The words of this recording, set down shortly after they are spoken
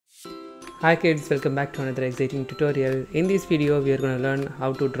Hi kids, welcome back to another exciting tutorial. In this video we are going to learn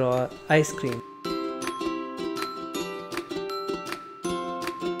how to draw ice cream.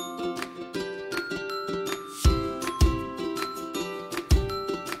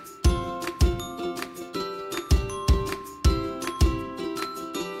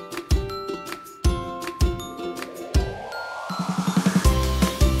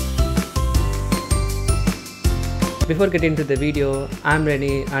 Before getting into the video, I'm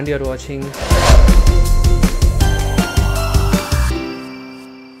Reni and you're watching.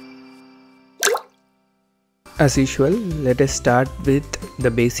 As usual, let us start with the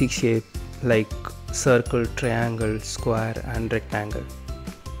basic shape like circle, triangle, square and rectangle.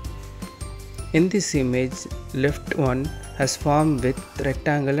 In this image, left one has formed with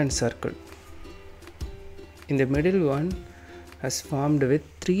rectangle and circle. In the middle one has formed with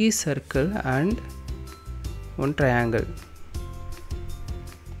 3 circle and 1 triangle,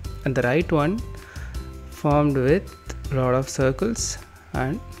 and the right one formed with lot of circles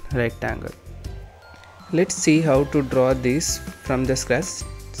and rectangle. Let's see how to draw this from the scratch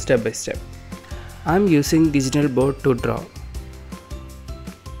step by step. I'm using digital board to draw.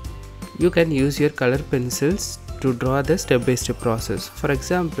 You can use your color pencils to draw the step by step process. For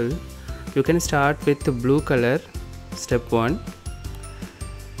example, you can start with the blue color, step 1,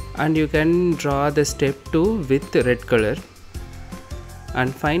 and you can draw the step 2 with red color,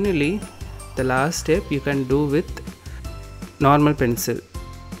 and finally the last step you can do with normal pencil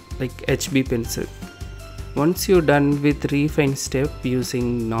like HB pencil. Once you're done with refine step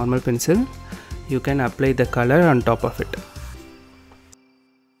using normal pencil, you can apply the color on top of it.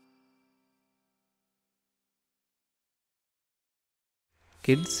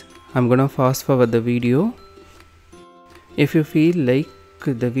 Kids, I'm gonna fast forward the video. If you feel like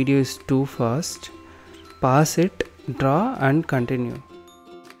the video is too fast, pause it, draw and continue.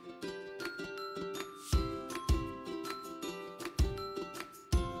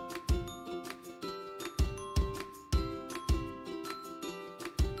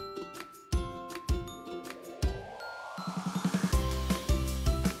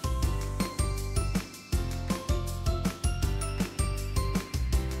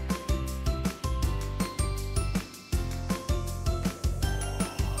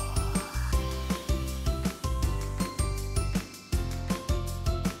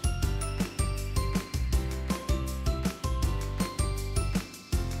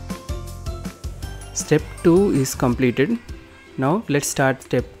 Step 2 is completed. Now let's start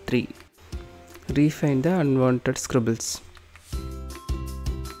step 3. Refine the unwanted scribbles.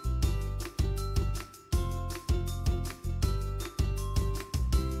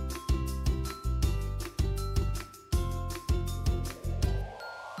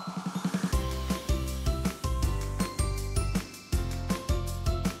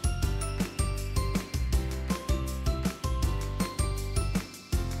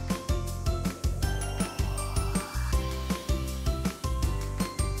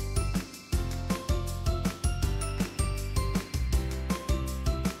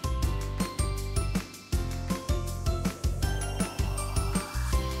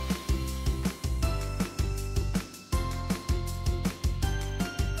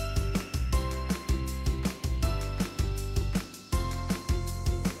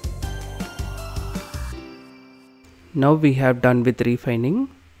 Now we have done with refining,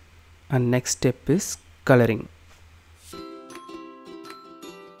 and next step is coloring.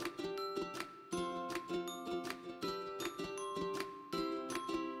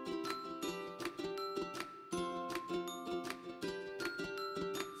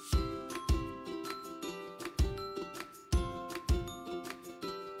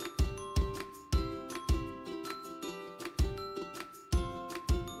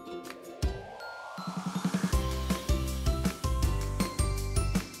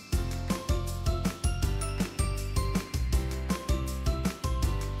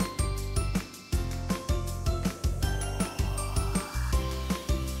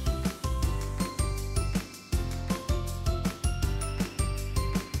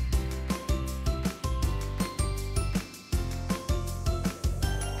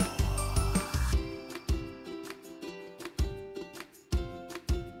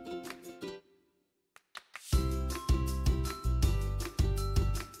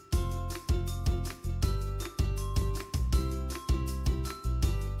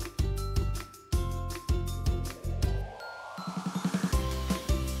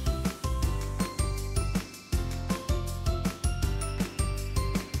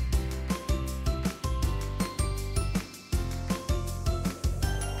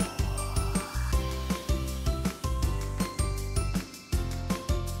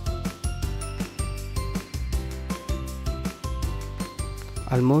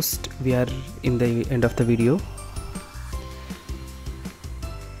 Almost we are in the end of the video.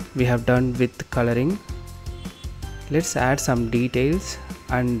 We have done with coloring. Let's add some details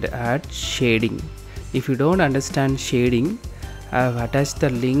and add shading. If you don't understand shading, I have attached the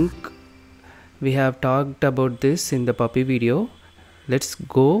link. We have talked about this in the puppy video. Let's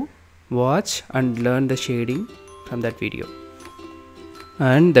go watch and learn the shading from that video.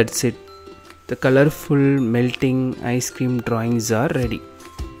 And that's it. The colorful melting ice cream drawings are ready.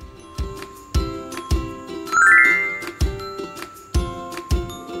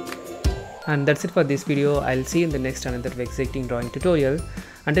 And that's it for this video. I'll see you in the next another exciting drawing tutorial.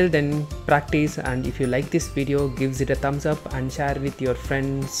 Until then, practice, and if you like this video, give it a thumbs up and share with your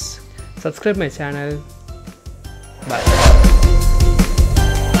friends. Subscribe my channel. Bye.